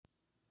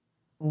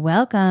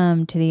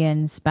Welcome to the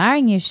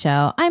Inspiring You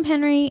Show. I'm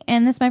Henry,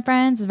 and this, my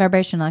friends, is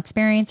Vibrational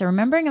Experience, a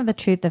remembering of the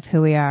truth of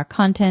who we are.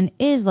 Content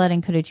is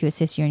encoded to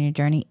assist you on your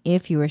journey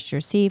if you wish to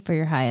receive for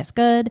your highest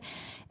good.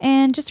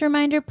 And just a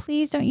reminder,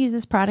 please don't use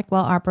this product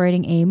while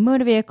operating a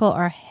motor vehicle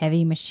or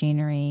heavy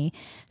machinery.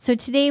 So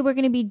today we're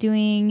going to be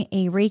doing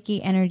a Reiki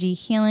energy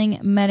healing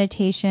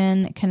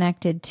meditation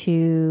connected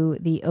to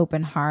the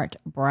open heart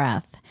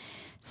breath.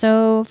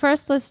 So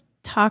first, let's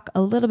talk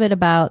a little bit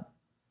about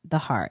the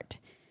heart.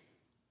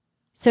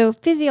 So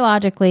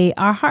physiologically,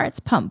 our hearts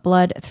pump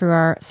blood through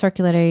our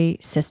circulatory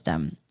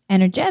system.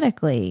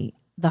 Energetically,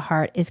 the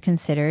heart is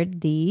considered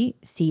the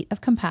seat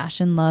of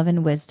compassion, love,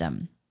 and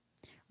wisdom.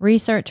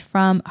 Research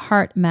from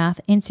Heart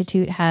Math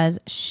Institute has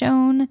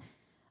shown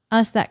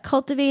us that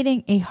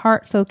cultivating a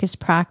heart-focused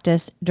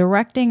practice,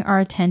 directing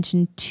our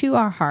attention to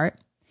our heart,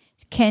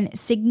 can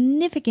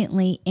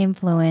significantly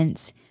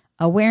influence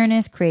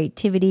awareness,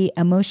 creativity,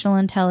 emotional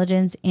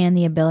intelligence, and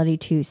the ability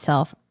to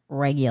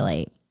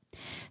self-regulate.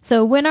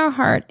 So when our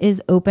heart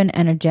is open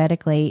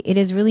energetically, it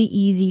is really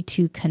easy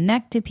to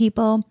connect to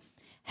people,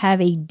 have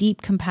a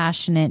deep,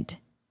 compassionate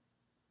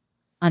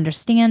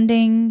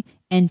understanding,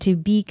 and to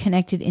be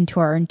connected into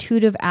our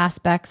intuitive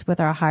aspects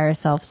with our higher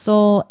self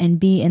soul and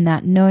be in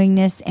that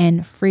knowingness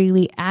and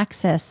freely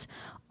access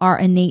our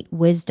innate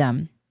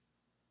wisdom.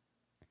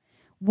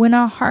 When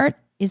our heart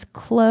is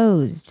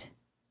closed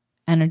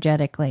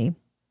energetically,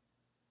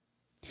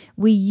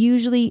 we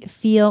usually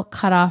feel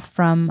cut off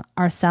from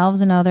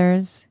ourselves and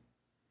others,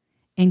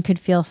 and could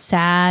feel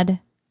sad,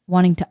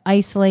 wanting to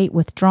isolate,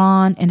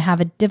 withdrawn, and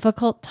have a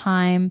difficult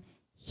time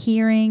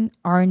hearing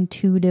our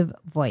intuitive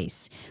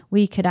voice.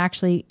 We could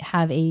actually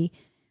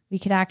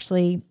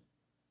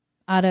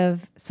out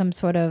of some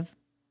sort of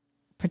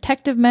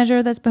protective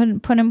measure that's been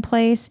put in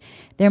place,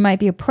 there might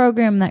be a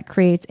program that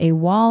creates a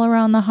wall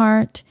around the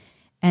heart,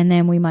 and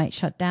then we might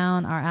shut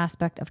down our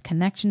aspect of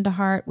connection to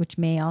heart, which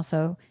may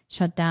also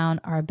shut down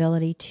our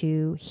ability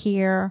to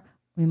hear.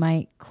 We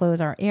might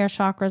close our air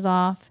chakras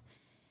off.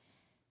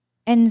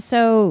 And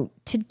so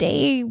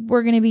today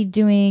we're going to be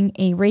doing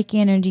a Reiki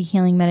energy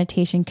healing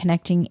meditation,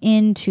 connecting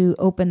in to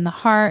open the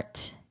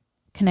heart,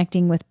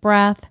 connecting with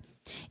breath,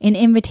 an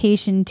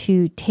invitation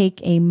to take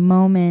a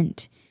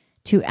moment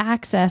to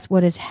access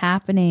what is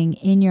happening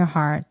in your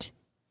heart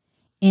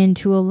and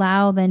to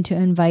allow then to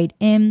invite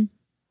in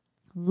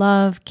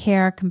love,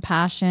 care,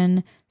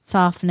 compassion,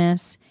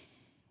 softness.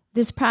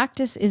 This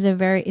practice is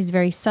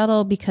very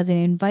subtle because it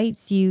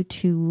invites you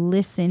to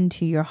listen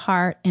to your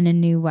heart in a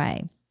new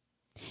way.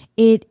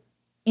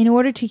 In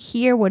order to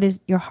hear what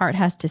your heart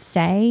has to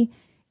say,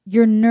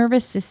 your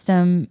nervous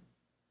system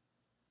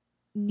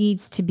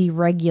needs to be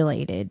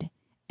regulated,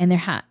 and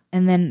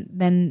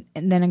then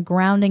a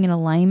grounding and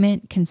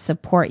alignment can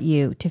support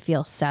you to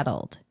feel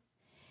settled,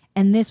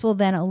 and this will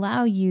then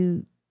allow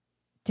you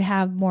to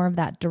have more of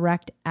that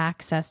direct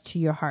access to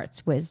your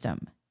heart's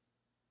wisdom.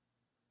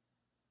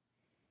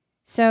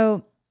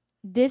 So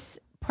this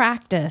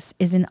practice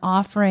is an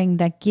offering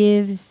that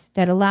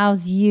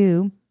allows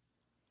you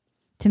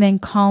to then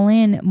call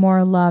in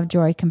more love,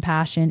 joy,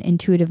 compassion,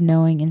 intuitive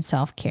knowing, and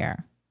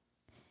self-care.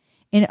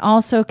 It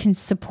also can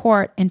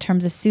support in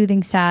terms of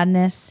soothing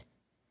sadness.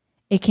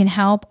 It can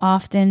help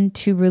often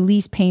to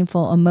release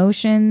painful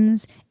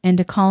emotions and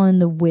to call in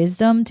the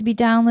wisdom to be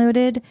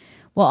downloaded,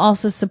 while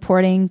also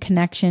supporting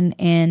connection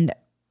and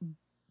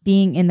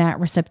being in that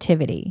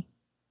receptivity.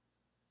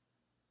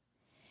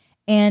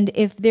 And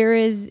if there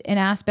is an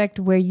aspect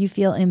where you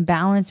feel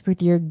imbalanced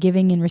with your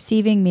giving and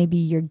receiving, maybe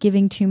you're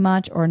giving too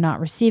much or not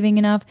receiving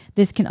enough,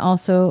 this can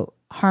also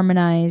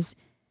harmonize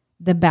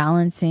the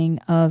balancing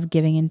of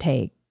giving and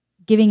take.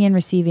 Giving and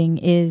receiving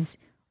is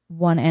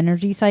one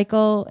energy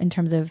cycle in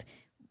terms of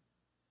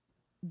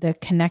the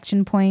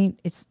connection point.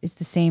 It's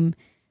the same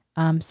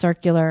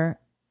circular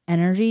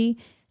energy.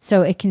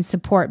 So it can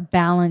support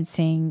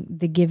balancing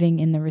the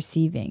giving and the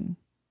receiving.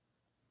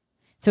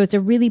 So it's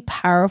a really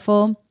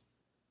powerful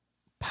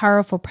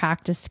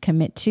practice to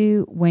commit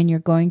to when you're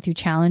going through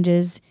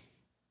challenges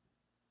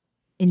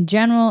in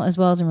general, as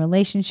well as in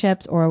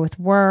relationships or with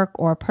work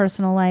or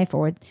personal life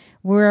or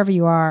wherever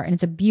you are. And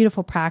it's a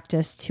beautiful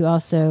practice to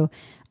also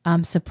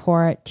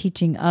support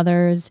teaching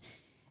others.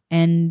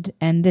 And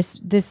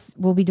this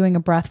will be doing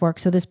a breath work.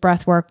 So this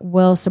breath work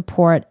will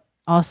support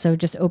also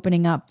just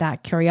opening up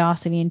that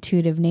curiosity,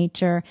 intuitive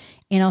nature,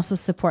 and also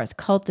supports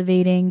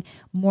cultivating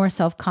more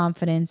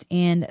self-confidence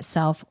and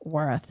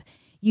self-worth.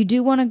 You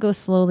do want to go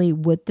slowly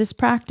with this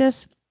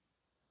practice.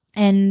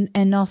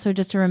 And also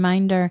just a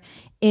reminder,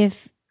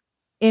 if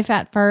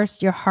at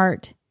first your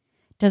heart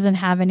doesn't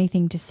have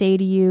anything to say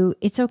to you,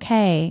 it's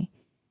okay.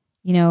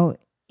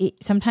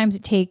 Sometimes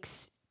it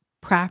takes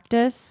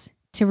practice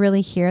to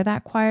really hear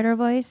that quieter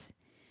voice.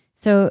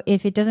 So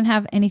if it doesn't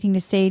have anything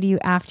to say to you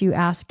after you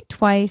ask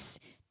twice,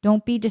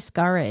 don't be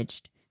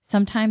discouraged.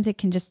 Sometimes it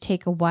can just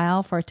take a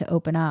while for it to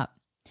open up,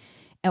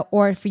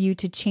 or for you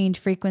to change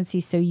frequency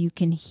so you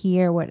can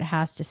hear what it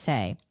has to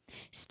say.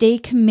 Stay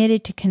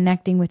committed to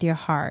connecting with your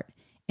heart,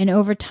 and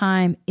over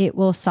time it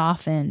will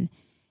soften.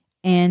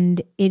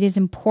 And it is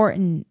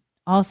important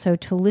also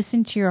to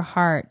listen to your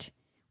heart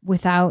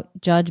without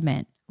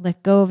judgment.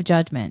 Let go of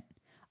judgment.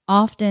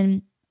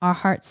 Often our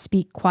hearts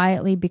speak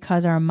quietly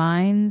because our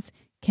minds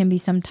can be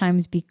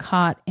sometimes be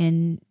caught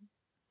in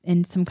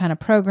some kind of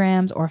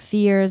programs or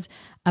fears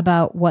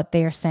about what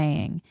they are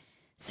saying.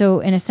 So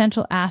an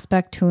essential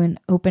aspect to an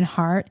open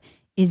heart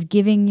is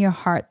giving your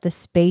heart the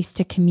space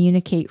to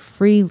communicate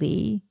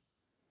freely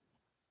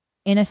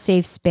in a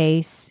safe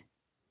space,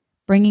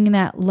 bringing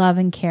that love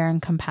and care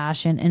and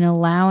compassion and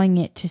allowing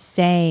it to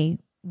say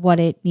what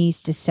it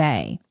needs to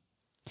say.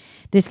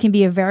 This can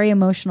be a very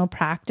emotional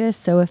practice,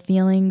 so if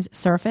feelings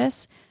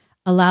surface,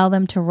 allow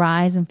them to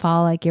rise and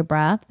fall like your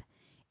breath.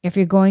 If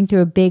you're going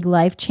through a big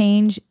life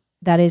change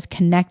that is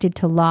connected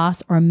to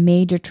loss or a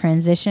major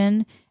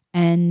transition,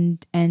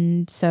 and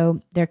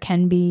so there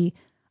can be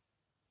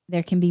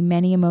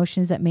many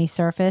emotions that may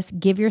surface,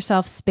 give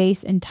yourself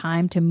space and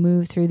time to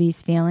move through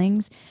these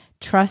feelings.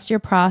 Trust your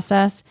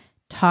process,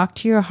 talk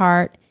to your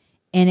heart,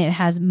 and it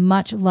has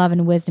much love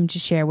and wisdom to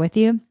share with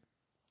you.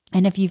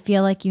 And if you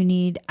feel like you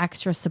need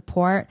extra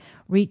support,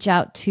 reach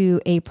out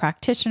to a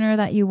practitioner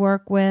that you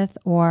work with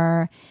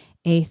or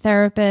a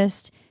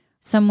therapist,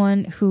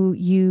 someone who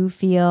you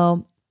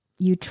feel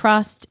you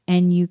trust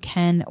and you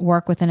can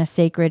work within a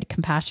sacred,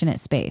 compassionate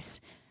space.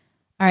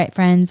 All right,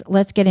 friends,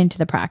 let's get into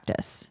the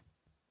practice.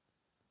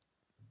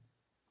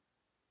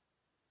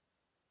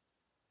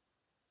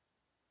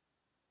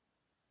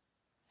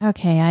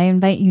 Okay, I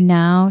invite you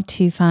now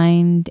to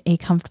find a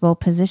comfortable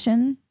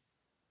position.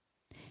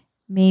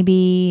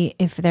 Maybe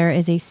if there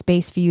is a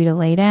space for you to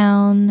lay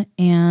down,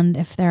 and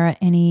if there are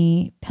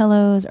any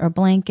pillows or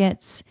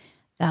blankets,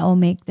 that will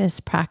make this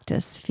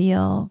practice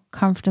feel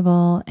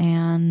comfortable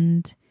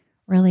and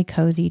really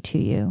cozy to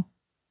you.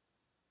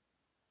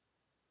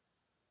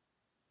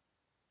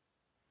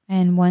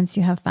 And once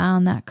you have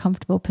found that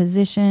comfortable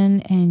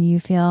position and you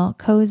feel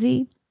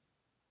cozy,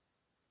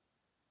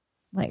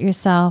 let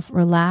yourself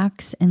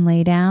relax and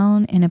lay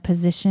down in a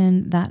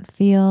position that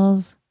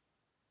feels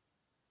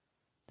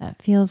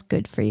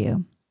good for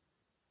you.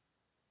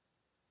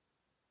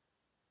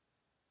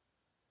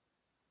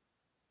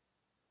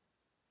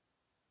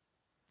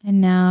 And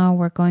now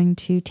we're going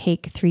to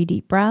take 3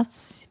 deep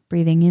breaths,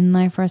 breathing in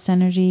life force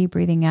energy,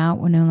 breathing out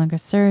what no longer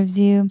serves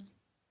you,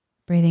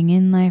 breathing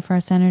in life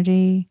force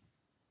energy,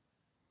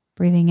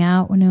 breathing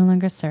out what no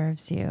longer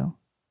serves you,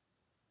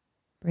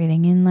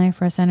 breathing in life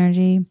force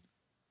energy,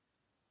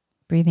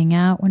 breathing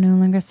out what no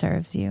longer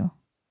serves you.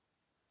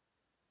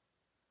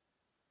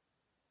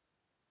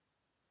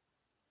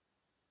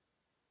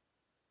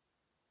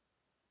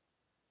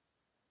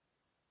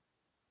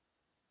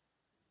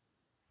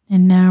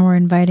 And now we're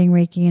inviting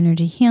Reiki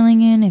energy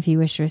healing in. If you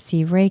wish to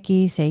receive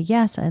Reiki, say,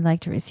 yes, I'd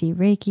like to receive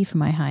Reiki for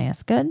my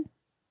highest good.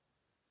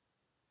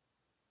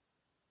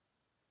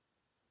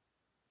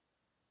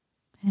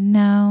 And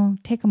now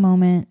take a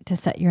moment to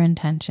set your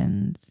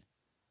intentions.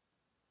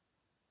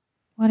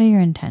 What are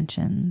your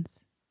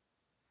intentions?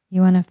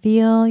 You want to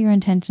feel your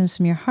intentions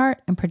from your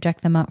heart and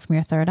project them out from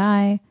your third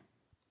eye.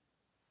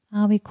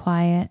 I'll be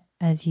quiet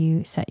as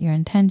you set your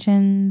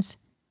intentions.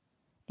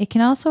 It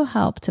can also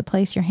help to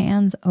place your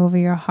hands over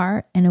your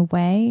heart in a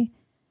way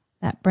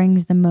that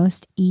brings the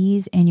most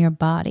ease in your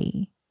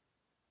body.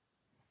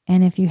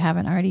 And if you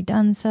haven't already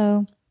done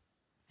so,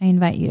 I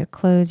invite you to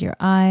close your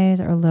eyes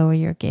or lower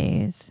your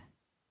gaze.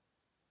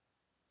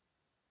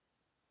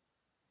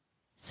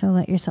 So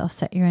let yourself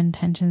set your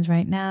intentions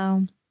right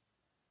now.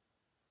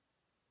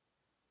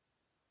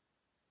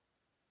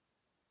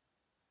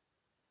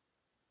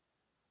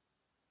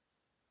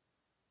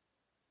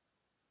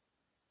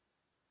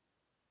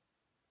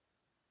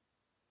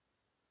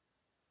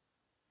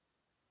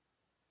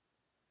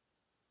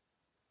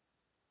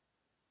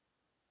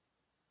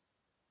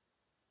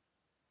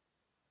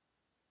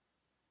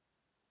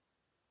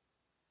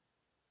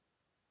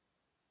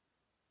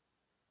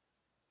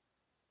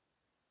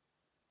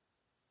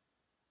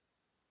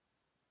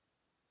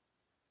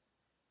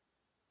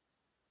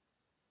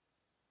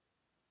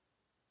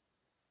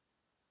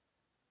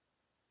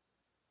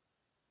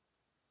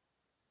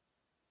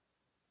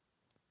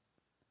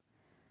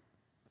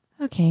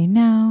 Okay,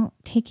 now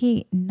take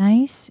a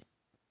nice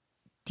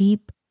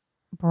deep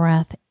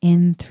breath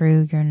in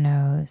through your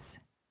nose.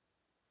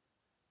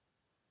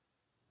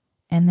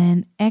 And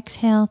then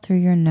exhale through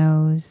your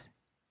nose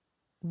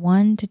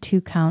 1 to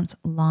 2 counts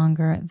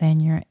longer than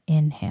your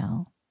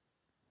inhale.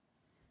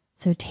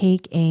 So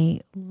take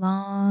a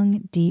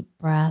long, deep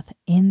breath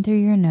in through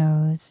your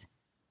nose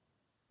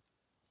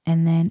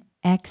and then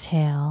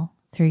exhale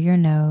through your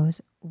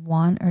nose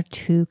 1 or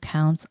 2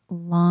 counts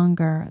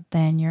longer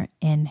than your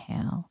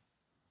inhale.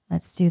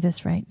 Let's do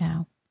this right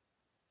now.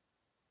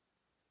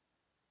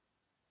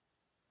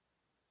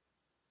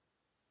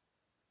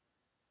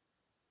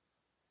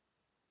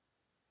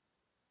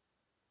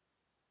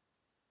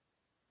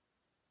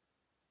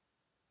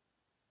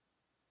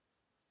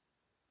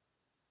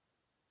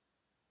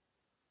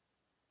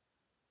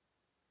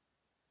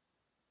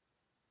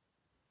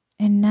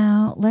 And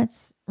now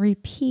let's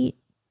repeat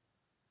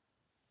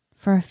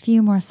for a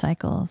few more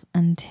cycles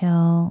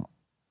until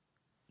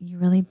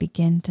really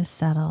begin to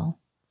settle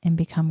and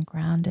become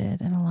grounded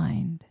and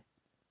aligned.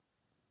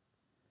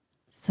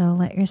 So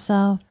let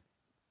yourself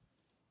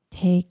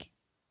take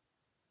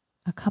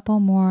a couple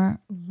more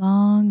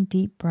long,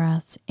 deep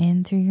breaths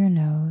in through your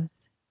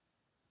nose,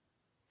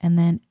 and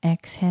then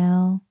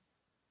exhale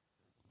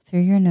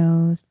through your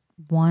nose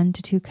 1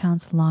 to 2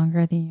 counts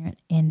longer than your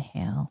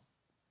inhale.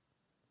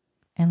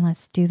 And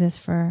let's do this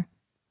for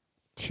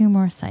 2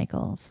 more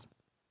cycles.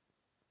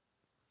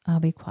 I'll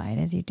be quiet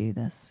as you do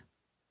this.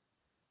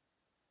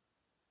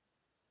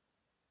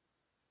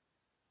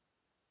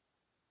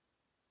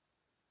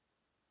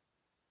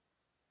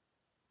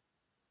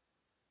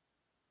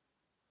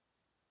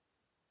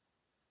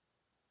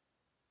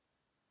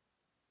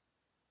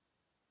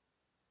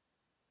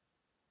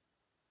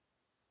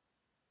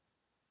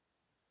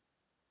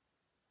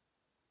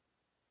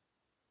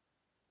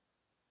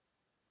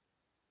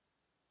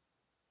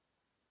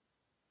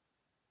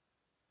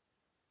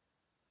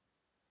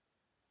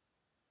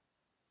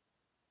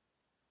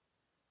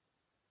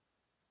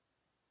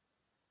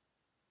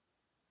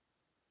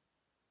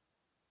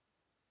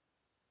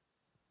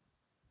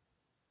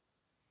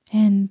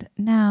 And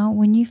now,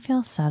 when you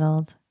feel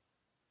settled,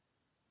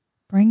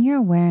 bring your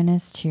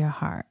awareness to your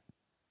heart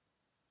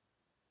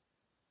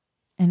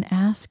and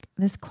ask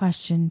this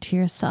question to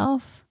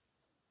yourself,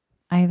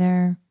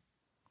 either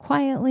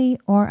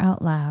quietly or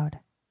out loud.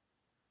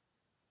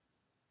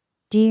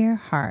 Dear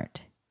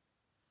heart,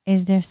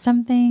 is there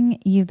something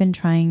you've been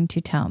trying to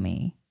tell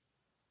me?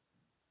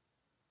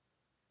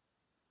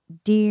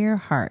 Dear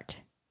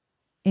heart,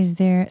 is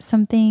there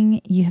something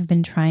you have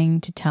been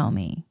trying to tell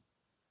me?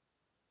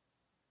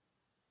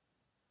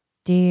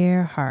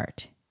 Dear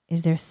heart,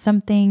 is there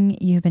something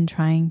you've been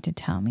trying to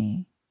tell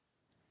me?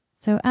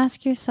 So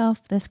ask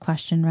yourself this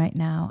question right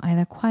now,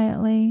 either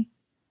quietly,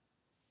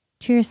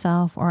 to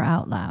yourself, or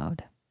out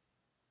loud.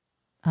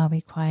 I'll be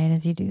quiet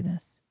as you do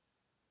this.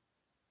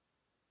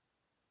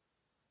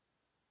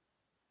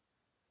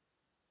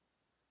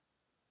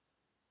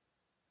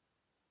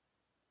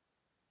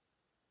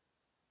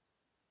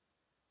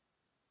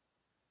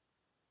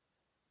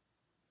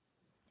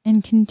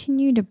 And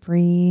continue to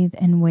breathe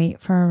and wait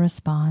for a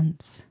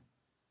response.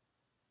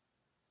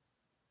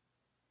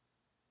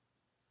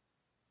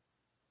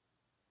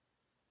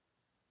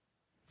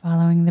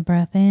 Following the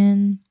breath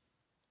in,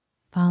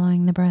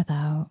 following the breath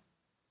out.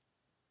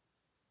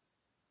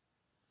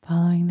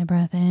 Following the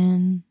breath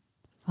in,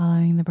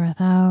 following the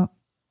breath out.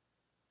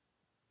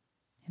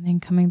 And then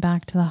coming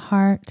back to the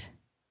heart.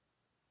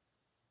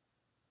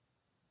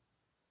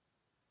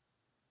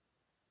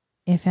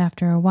 If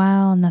after a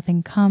while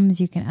nothing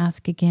comes, you can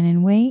ask again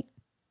and wait.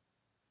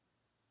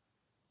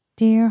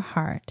 Dear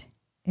heart,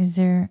 is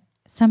there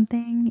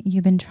something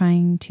you've been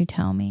trying to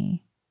tell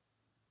me?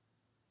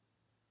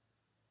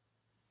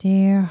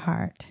 Dear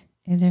heart,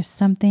 is there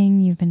something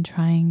you've been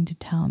trying to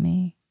tell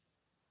me?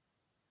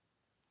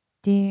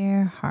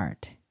 Dear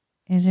heart,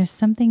 is there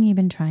something you've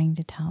been trying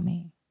to tell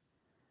me?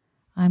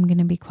 I'm going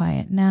to be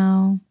quiet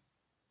now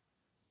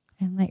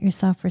and let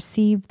yourself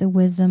receive the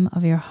wisdom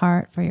of your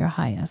heart for your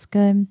highest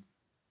good.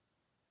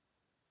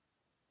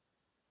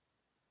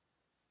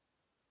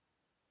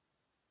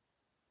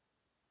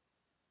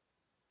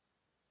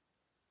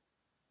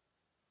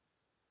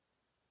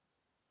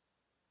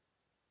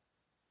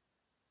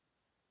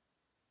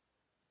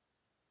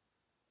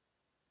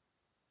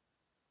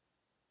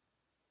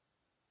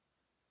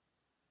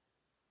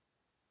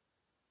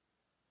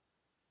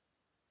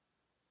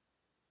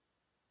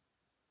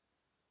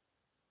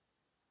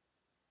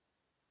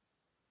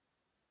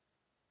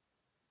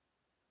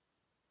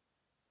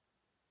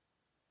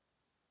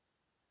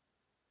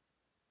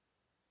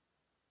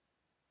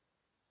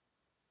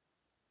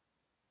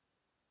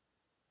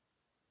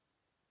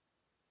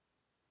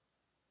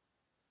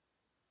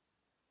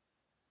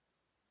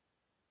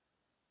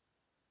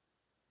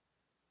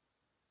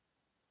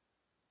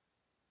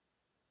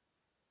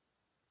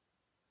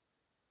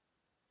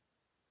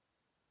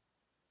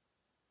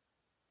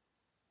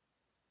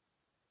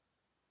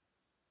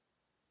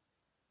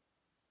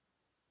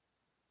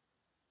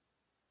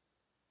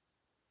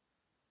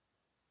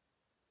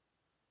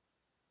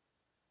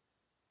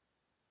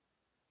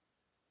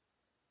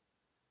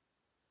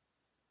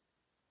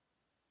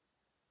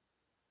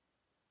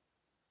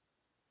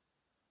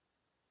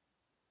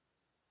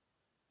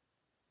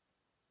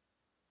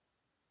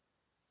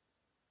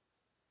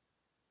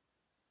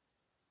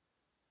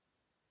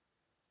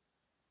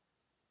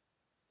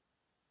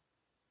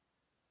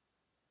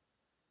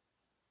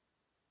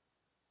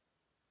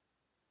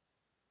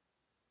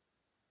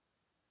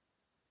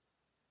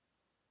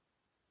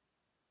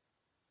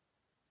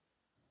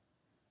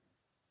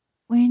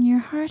 When your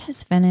heart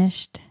has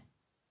finished,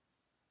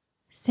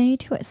 say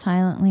to it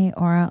silently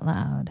or out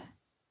loud,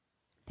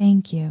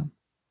 "Thank you.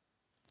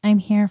 I'm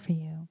here for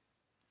you.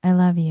 I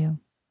love you.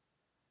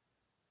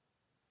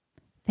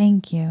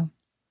 Thank you.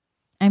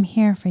 I'm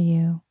here for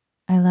you.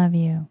 I love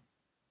you.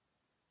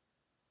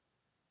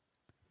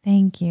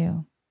 Thank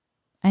you.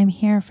 I'm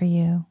here for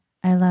you.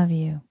 I love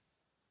you."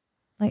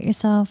 Let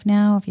yourself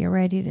now, if you're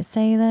ready to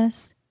say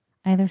this,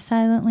 either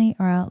silently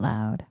or out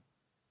loud.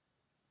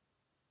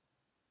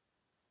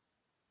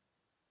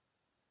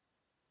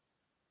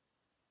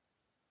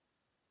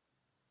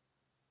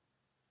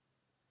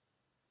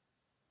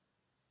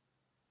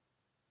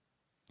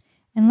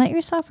 And let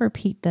yourself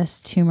repeat this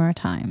 2 more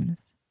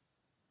times.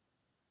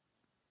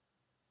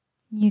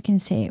 You can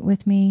say it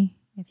with me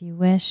if you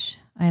wish,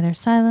 either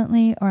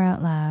silently or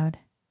out loud.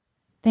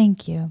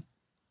 Thank you.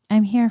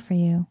 I'm here for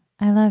you.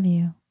 I love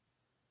you.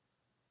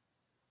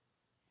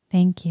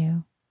 Thank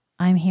you.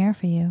 I'm here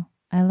for you.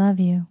 I love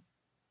you.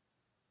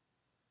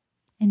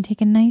 And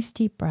take a nice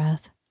deep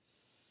breath.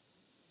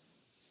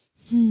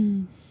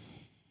 And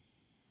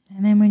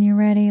then when you're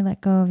ready,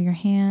 let go of your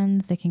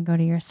hands. They can go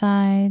to your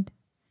sides,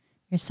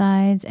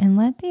 and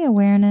let the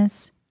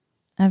awareness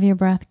of your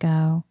breath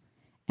go.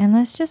 And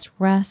let's just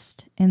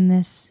rest in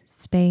this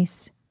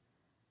space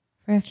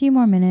for a few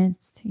more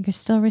minutes. You're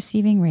still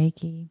receiving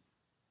Reiki.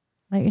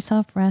 Let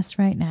yourself rest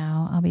right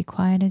now. I'll be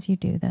quiet as you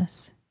do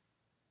this.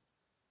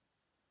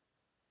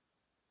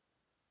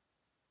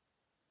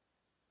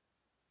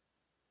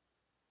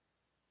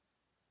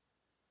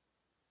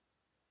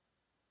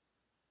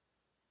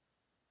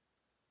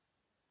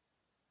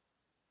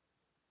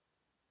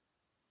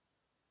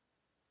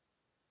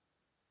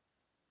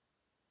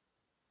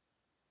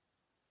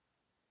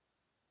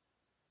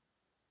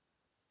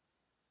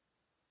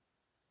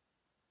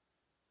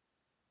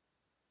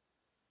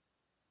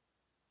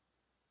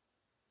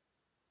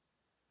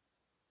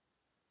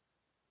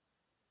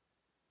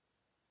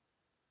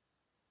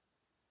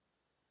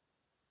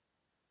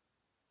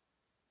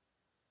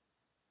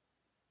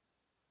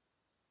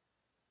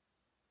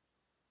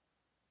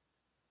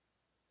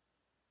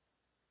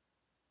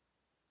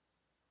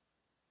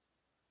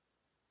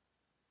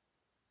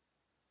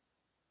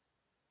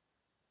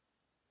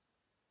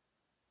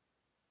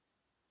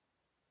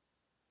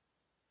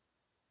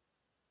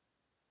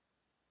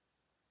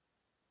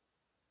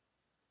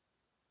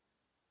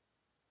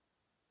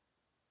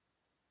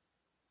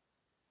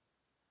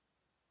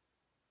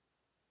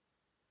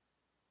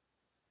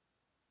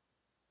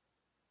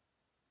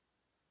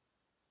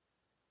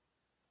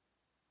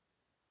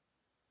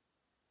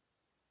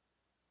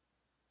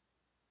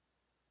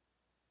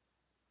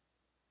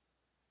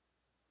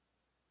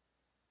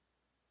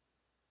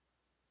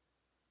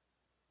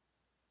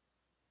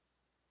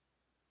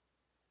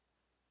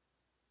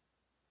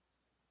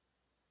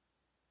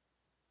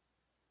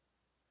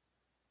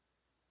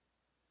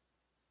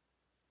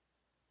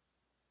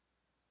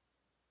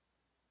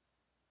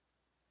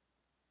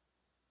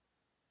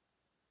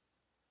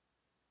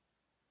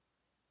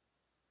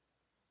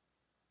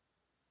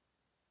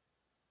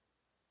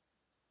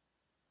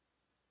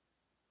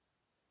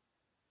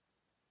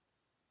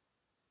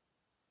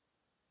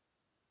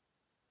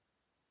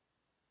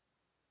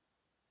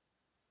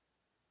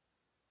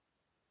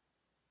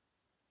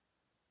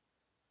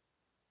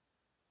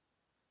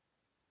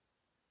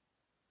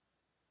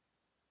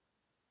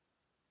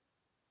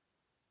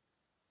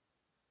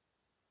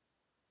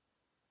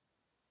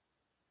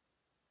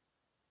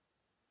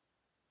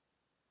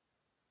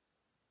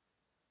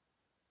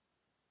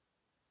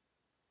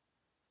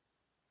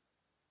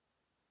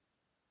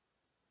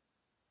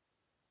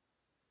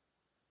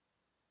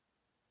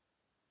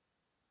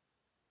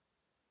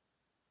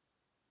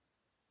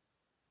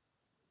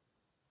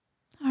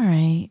 All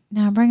right,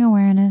 now bring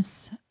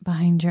awareness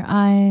behind your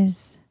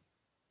eyes.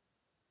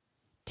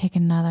 Take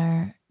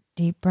another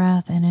deep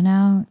breath in and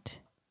out.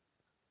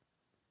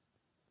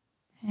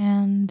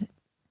 And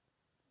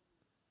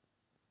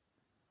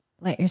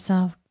let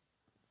yourself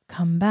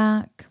come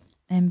back.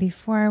 And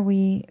before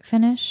we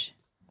finish,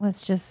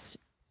 let's just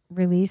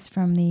release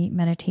from the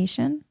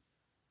meditation.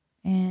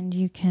 And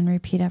you can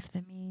repeat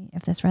after me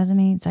if this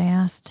resonates. I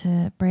ask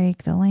to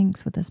break the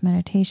links with this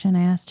meditation.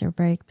 I ask to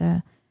break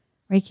the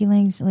Reiki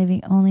links,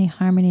 leaving only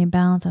harmony and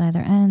balance at either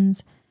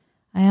ends.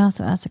 I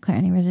also ask to clear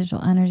any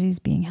residual energies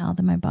being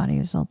held in my body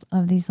as a result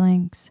of these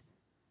links.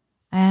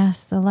 I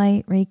ask the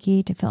light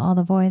Reiki to fill all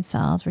the void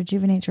cells,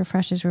 rejuvenates,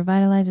 refreshes,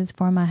 revitalizes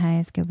for my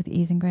highest good with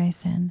ease and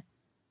grace. And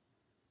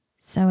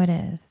so it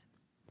is.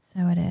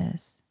 So it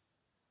is.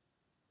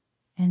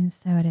 And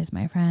so it is,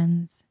 my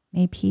friends.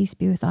 May peace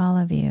be with all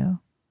of you.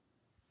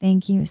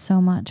 Thank you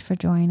so much for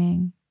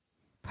joining.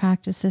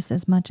 Practice this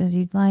as much as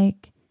you'd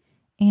like.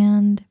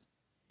 And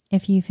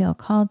if you feel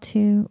called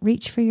to,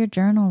 reach for your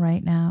journal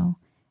right now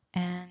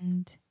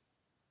and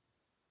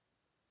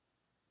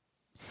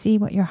see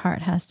what your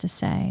heart has to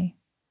say.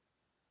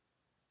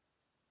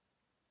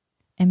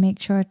 And make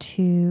sure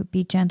to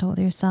be gentle with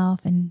yourself.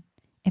 And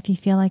if you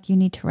feel like you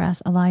need to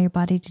rest, allow your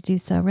body to do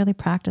so. Really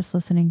practice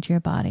listening to your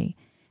body.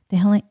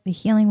 The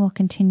healing will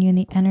continue and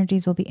the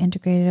energies will be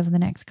integrated over the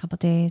next couple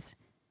days.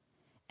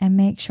 And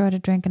make sure to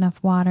drink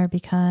enough water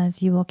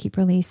because you will keep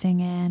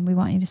releasing and we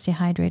want you to stay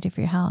hydrated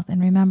for your health.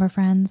 And remember,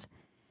 friends,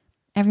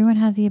 everyone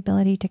has the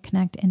ability to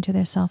connect into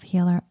their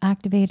self-healer.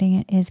 Activating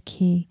it is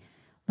key.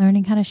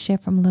 Learning how to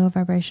shift from low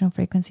vibrational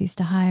frequencies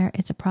to higher,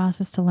 it's a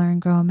process to learn,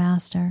 grow, and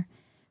master.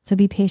 So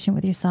be patient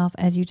with yourself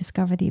as you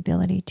discover the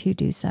ability to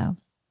do so.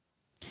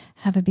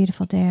 Have a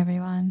beautiful day,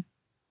 everyone.